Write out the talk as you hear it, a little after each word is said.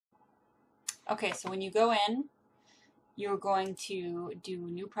Okay, so when you go in, you're going to do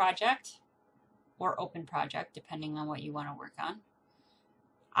new project or open project, depending on what you want to work on.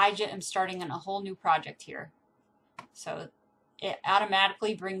 I am starting on a whole new project here. So it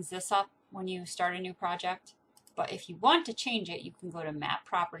automatically brings this up when you start a new project. But if you want to change it, you can go to map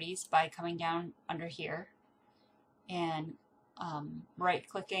properties by coming down under here and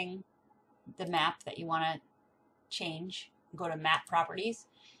right-clicking the map that you want to change. Go to map properties,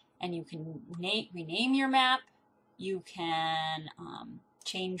 and you can rename your map. You can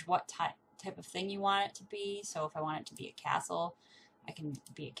change what type of thing you want it to be. So if I want it to be a castle, I can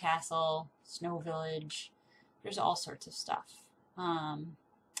be a castle, snow village. There's all sorts of stuff.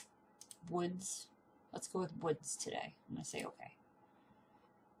 Woods. Let's go with woods today. I'm going to say okay.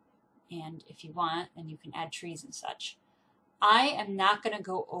 And if you want, then you can add trees and such. I am not going to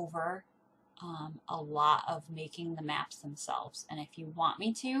go over a lot of making the maps themselves. And if you want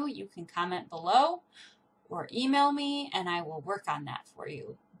me to, you can comment below or email me and I will work on that for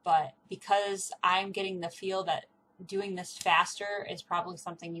you. But because I'm getting the feel that doing this faster is probably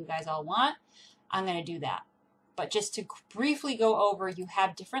something you guys all want, I'm going to do that. But just to briefly go over, you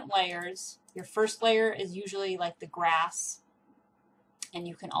have different layers. Your first layer is usually like the grass, and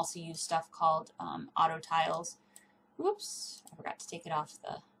you can also use stuff called auto tiles. Oops, I forgot to take it off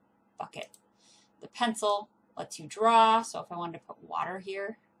the bucket. The pencil lets you draw, so if I wanted to put water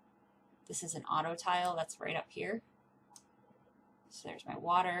here, this is an auto tile that's right up here. So there's my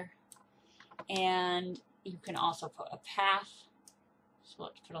water. And you can also put a path. So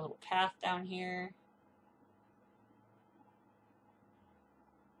let's put a little path down here.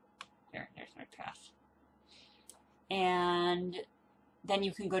 There's my path. And then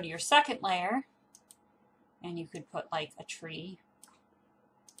you can go to your second layer and you could put like a tree.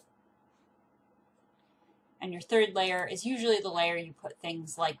 And your third layer is usually the layer you put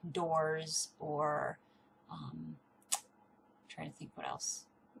things like doors or I'm trying to think what else.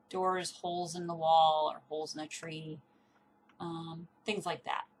 Doors, holes in the wall, or holes in a tree, things like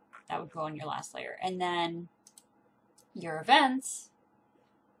that. That would go in your last layer. And then your events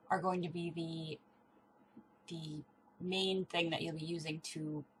are going to be the main thing that you'll be using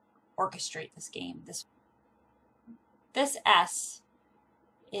to orchestrate this game. This S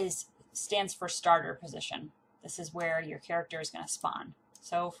stands for starter position. This is where your character is going to spawn.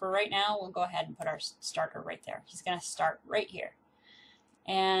 So for right now, we'll go ahead and put our starter right there. He's going to start right here.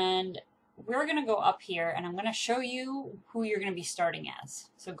 And we're going to go up here and I'm going to show you who you're going to be starting as.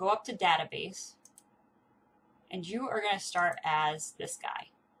 So go up to database and you are going to start as this guy.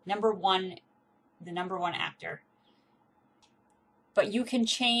 The number one actor. But you can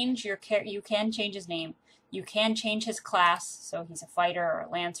change you can change his name. You can change his class, so he's a fighter or a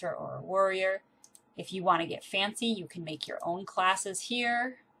lancer or a warrior. If you want to get fancy, you can make your own classes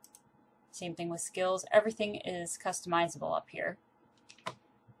here. Same thing with skills. Everything is customizable up here.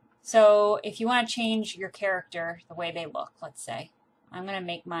 So if you want to change your character, the way they look, let's say, I'm going to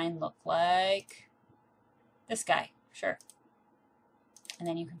make mine look like this guy. Sure. And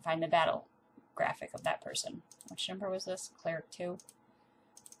then you can find the battle graphic of that person. Which number was this? Cleric 2.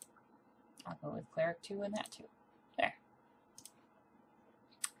 I'll go with Cleric 2 and that 2. There.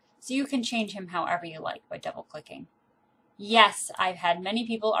 So you can change him however you like by double clicking. Yes, I've had many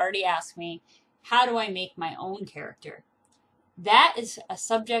people already ask me, how do I make my own character? That is a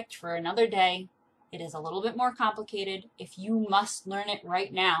subject for another day. It is a little bit more complicated. If you must learn it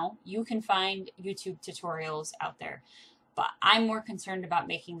right now, you can find YouTube tutorials out there. But I'm more concerned about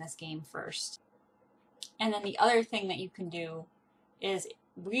making this game first. And then the other thing that you can do is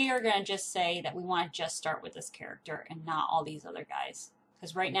we are going to just say that we want to just start with this character and not all these other guys.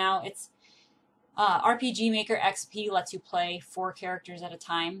 Because right now it's RPG Maker XP lets you play 4 characters at a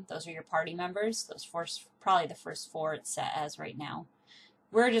time. Those are your party members. Those probably the first 4 it's set as right now.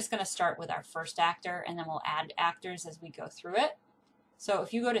 We're just going to start with our first actor and then we'll add actors as we go through it. So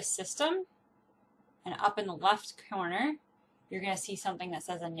if you go to System and up in the left corner, you're going to see something that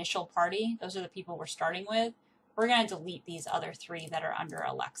says Initial Party. Those are the people we're starting with. We're going to delete these other 3 that are under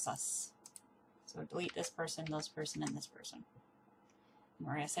Alexis. So delete this person, and this person. And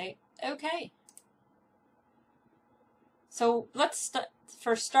we're going to say, okay. So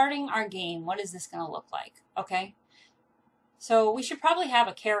for starting our game, what is this going to look like? Okay. So we should probably have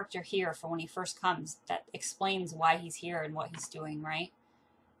a character here for when he first comes that explains why he's here and what he's doing, right?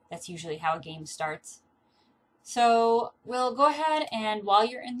 That's usually how a game starts. So we'll go ahead and while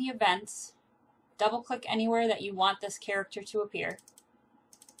you're in the events, double click anywhere that you want this character to appear.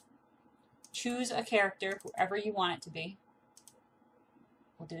 Choose a character, whoever you want it to be.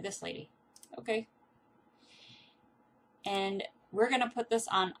 We'll do this lady. Okay. And we're going to put this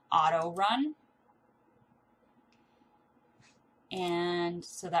on auto run. And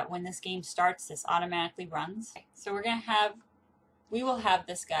so that when this game starts, this automatically runs. So we're going to have, we will have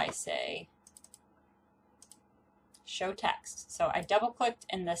this guy say, show text. So I double clicked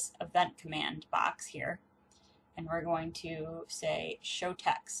in this event command box here, and we're going to say show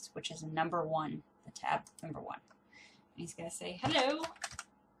text, which is number 1, the tab number 1. And he's going to say, hello.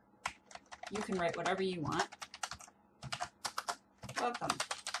 You can write whatever you want. Welcome.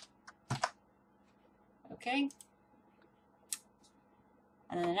 Okay.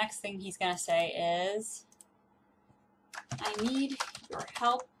 And then the next thing he's going to say is, I need your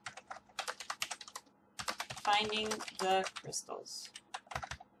help finding the crystals.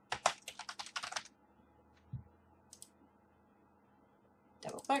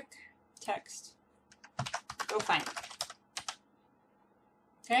 Double click, text, go find them.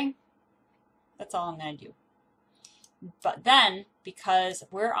 Okay? That's all I'm going to do. But then, because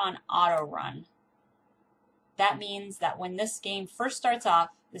we're on auto run, that means that when this game first starts off,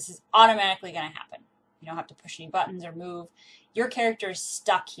 this is automatically going to happen. You don't have to push any buttons or move. Your character is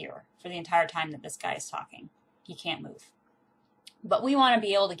stuck here for the entire time that this guy is talking. He can't move. But we want to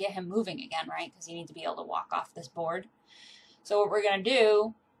be able to get him moving again, right? Because you need to be able to walk off this board. So what we're going to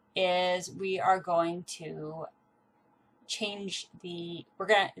do is we are going to change the, we're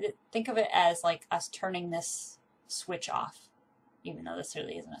going to think of it as like us turning this switch off, even though this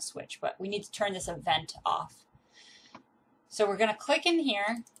really isn't a switch, but we need to turn this event off. So we're going to click in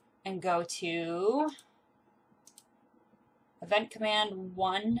here and go to event command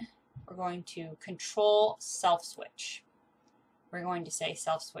 1. We're going to control self switch. We're going to say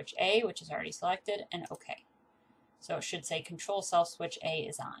self switch A, which is already selected, and OK. So it should say control self switch A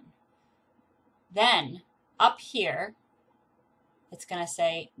is on. Then up here, it's going to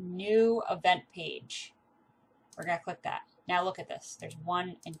say new event page. We're going to click that. Now look at this. There's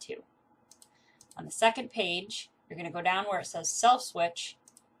 1 and 2. On the second page, you're going to go down where it says self switch,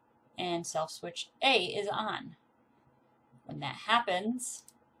 and self switch A is on. When that happens,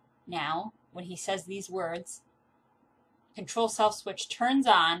 now when he says these words, control self switch turns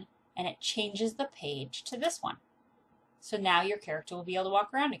on and it changes the page to this one. So now your character will be able to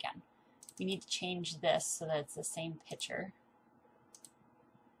walk around again. We need to change this so that it's the same picture,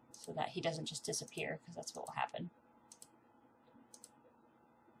 so that he doesn't just disappear, because that's what will happen.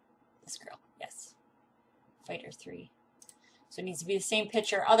 This girl, yes. Fighter 3. So it needs to be the same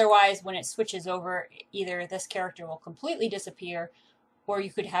picture. Otherwise, when it switches over, either this character will completely disappear, or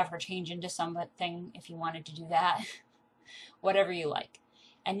you could have her change into something if you wanted to do that. Whatever you like.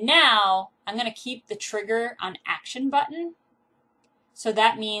 And now I'm going to keep the trigger on action button. So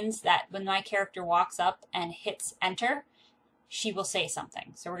that means that when my character walks up and hits enter, she will say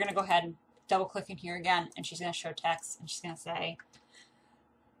something. So we're going to go ahead and double click in here again, and she's going to show text, and she's going to say,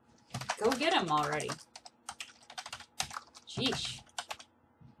 go get him already. Sheesh.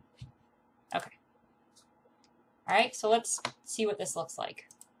 Okay. All right, so let's see what this looks like.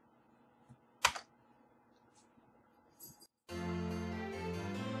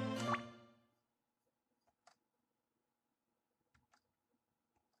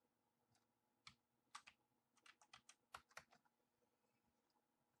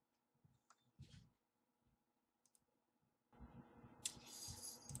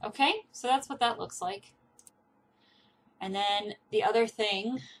 Okay, so that's what that looks like. And then the other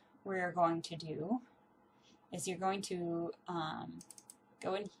thing we're going to do is you're going to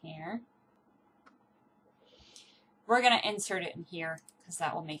go in here. We're going to insert it in here because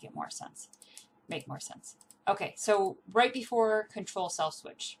that will make it more sense. Okay, so right before control self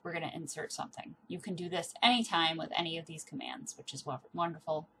switch, we're going to insert something. You can do this anytime with any of these commands, which is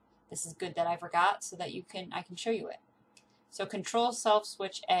wonderful. This is good that I forgot so that I can show you it. So control self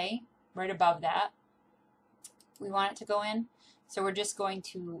switch A, right above that, we want it to go in. So we're just going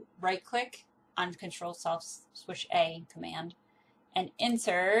to right click on control self switch A command and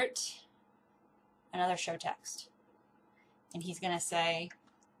insert another show text. And he's going to say,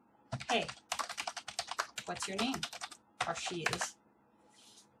 hey, what's your name? Or she is.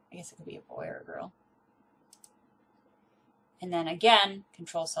 I guess it could be a boy or a girl. And then again,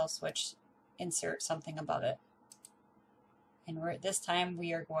 control self switch, insert something above it. And this time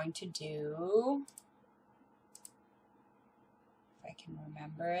we are going to do, if I can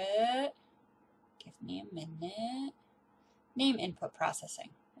remember it, give me a minute, name input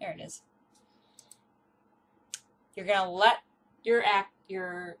processing. There it is. You're going to let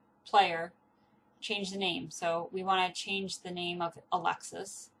your player change the name. So we want to change the name of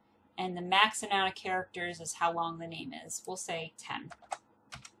Alexis, and the max amount of characters is how long the name is. We'll say 10.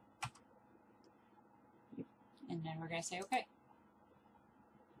 And then we're going to say OK.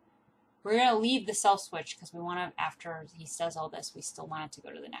 We're going to leave the self switch because we want to, after he says all this, we still want it to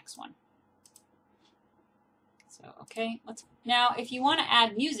go to the next one. So, okay, now if you want to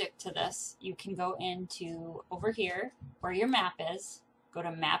add music to this, you can go into over here where your map is, go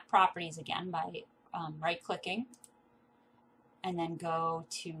to map properties again by right clicking, and then go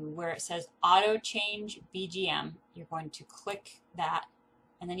to where it says auto change BGM. You're going to click that,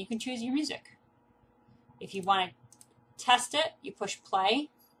 and then you can choose your music. If you want to test it, you push play,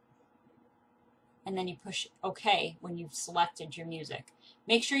 and then you push OK when you've selected your music.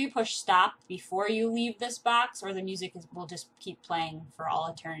 Make sure you push stop before you leave this box, or the music will just keep playing for all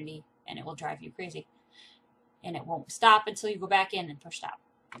eternity, and it will drive you crazy. And it won't stop until you go back in and push stop.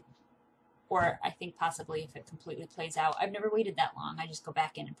 Or I think possibly if it completely plays out. I've never waited that long. I just go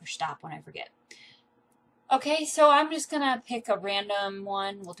back in and push stop when I forget. Okay, so I'm just going to pick a random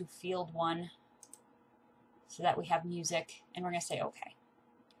one. We'll do field 1 so that we have music, and we're going to say OK.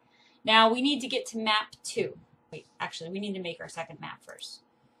 Now we need to get to map 2. Wait, actually, we need to make our second map first.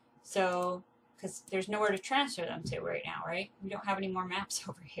 So, because there's nowhere to transfer them to right now, right? We don't have any more maps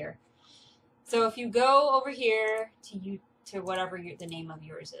over here. So if you go over here to whatever the name of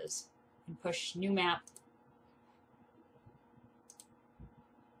yours is, and push new map,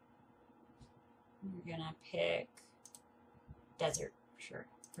 we're gonna pick desert. Sure,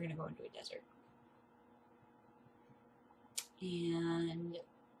 we're gonna go into a desert, and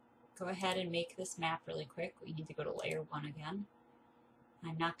go ahead and make this map really quick. We need to go to layer 1 again.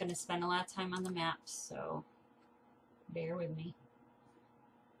 I'm not going to spend a lot of time on the maps, so bear with me.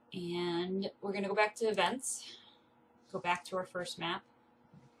 And we're going to go back to events, go back to our first map,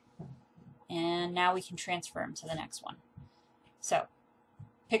 and now we can transfer them to the next one. So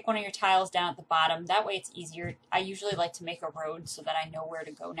pick one of your tiles down at the bottom. That way it's easier. I usually like to make a road so that I know where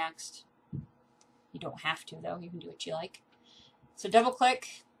to go next. You don't have to, though. You can do what you like. So double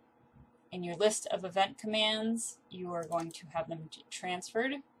click. In your list of event commands, you are going to have them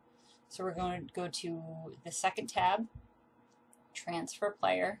transferred. So we're going to go to the second tab, transfer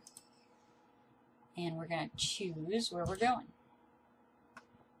player, and we're going to choose where we're going.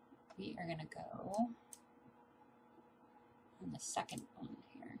 We are going to go on the second one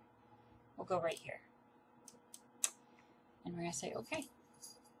here. We'll go right here. And we're going to say OK.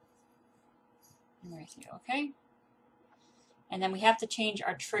 And we're going to say OK. And then we have to change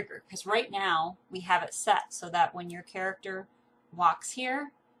our trigger, because right now we have it set so that when your character walks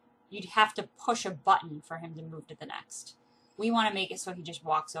here, you'd have to push a button for him to move to the next. We want to make it so he just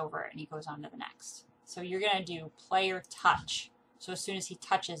walks over it and he goes on to the next. So you're going to do player touch. So as soon as he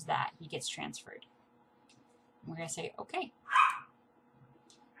touches that, he gets transferred. And we're going to say, OK.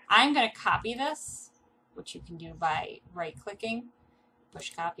 I'm going to copy this, which you can do by right-clicking,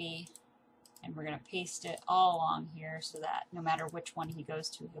 push copy, and we're going to paste it all along here so that no matter which one he goes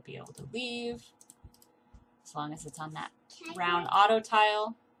to, he'll be able to leave, as long as it's on that round auto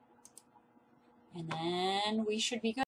tile. And then we should be good.